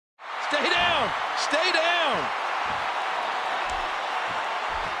Stay down. Stay down.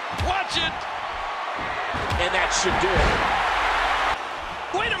 Watch it. And that should do it.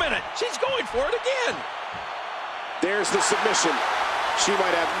 Wait a minute. She's going for it again. There's the submission. She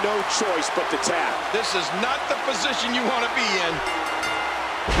might have no choice but to tap. This is not the position you want to be in.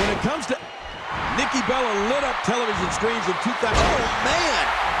 When it comes to Nikki Bella lit up television screens in 2000. Oh, man!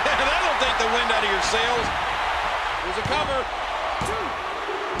 That'll take the wind out of your sails. There's a cover. 2,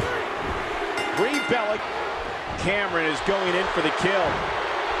 3. Brie Bella. Cameron is going in for the kill.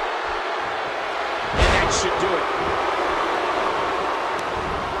 And that should do it.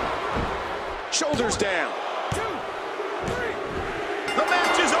 Shoulders down. 2, 3. The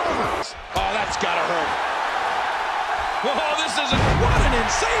match is over. Oh, that's gotta hurt. Oh, this isn't. What an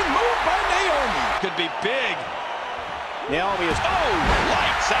insane move by Naomi. Could be big. Naomi is. Oh,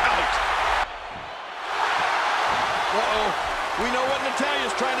 lights out. Uh-oh. We know what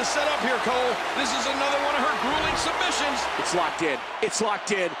Natalya's trying to set up here, Cole. This is another one of her grueling submissions. It's locked in. It's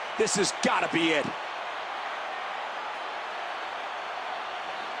locked in. This has got to be it.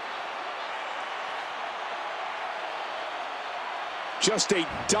 Just a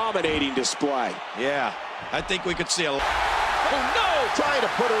dominating display. Yeah, I think we could see a... Oh, no! Trying to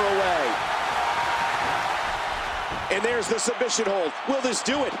put her away. And there's the submission hold. Will this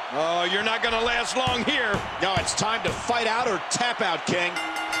do it? Oh, you're not going to last long here. No, it's time to fight out or tap out, King.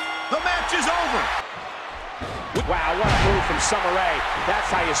 The match is over. Wow, what a move from Summer Rae. That's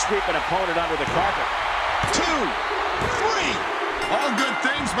how you sweep an opponent under the carpet. 2, 3. All good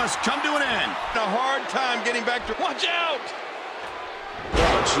things must come to an end. A hard time getting back to... Watch out!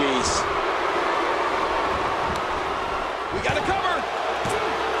 Oh, jeez. We got a cover.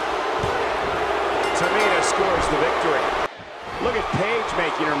 Tamina scores the victory. Look at Paige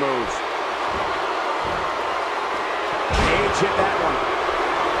making her move. Paige hit that one.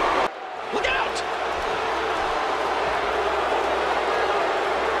 Look out!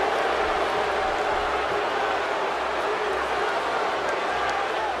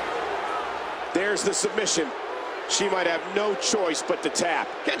 There's the submission. She might have no choice but to tap.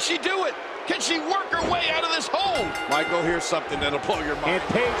 Can she do it? Can she work her way out of this hole? Michael, here's something that'll blow your mind. And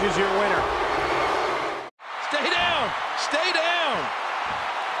Paige is your winner. Stay down. Stay down.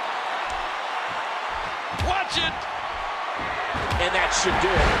 Watch it. And that should do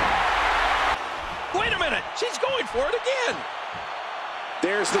it. Wait a minute. She's going for it again.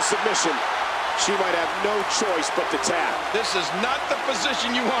 There's the submission. She might have no choice but to tap. This is not the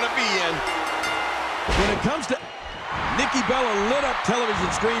position you want to be in. When it comes to Nikki Bella lit up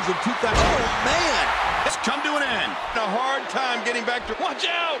television screens in 2000. Oh, man! It's come to an end. A hard time getting back to... Watch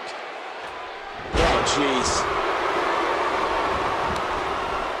out! Oh, jeez.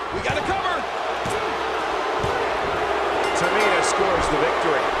 We got a cover. Tamina scores the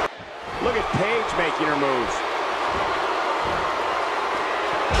victory. Look at Paige making her move.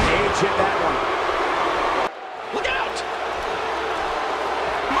 Paige hit that one. Look out!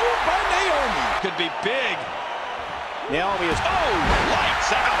 Move by Naomi. Could be big. Naomi is... Oh,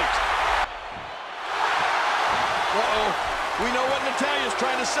 lights out. Uh-oh. We know what Natalya's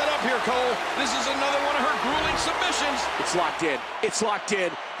trying to set up here, Cole. This is another one of her grueling submissions. It's locked in. It's locked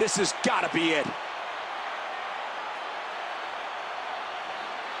in. This has got to be it.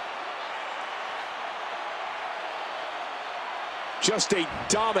 Just a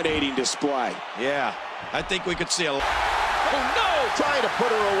dominating display. Yeah, I think we could see a... Oh, no! Trying to put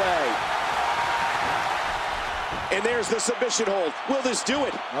her away. And there's the submission hold. Will this do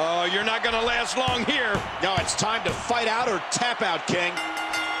it? Oh, you're not going to last long here. No, it's time to fight out or tap out, King.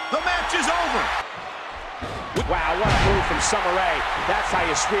 The match is over. Wow, what a move from Summer Rae. That's how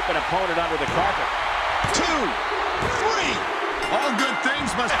you sweep an opponent under the carpet. 2, 3. All good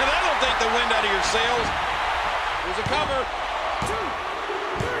things must... That'll take the wind out of your sails. There's a cover. 2,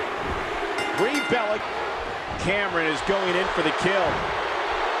 3. Brie Bella. Cameron is going in for the kill.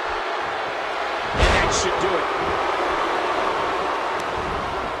 And that should do it.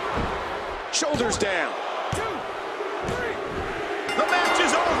 Shoulders down. 2, 3. The match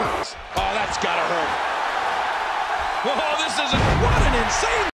is over. Oh, that's gotta hurt. Oh, this isn't... What an insane...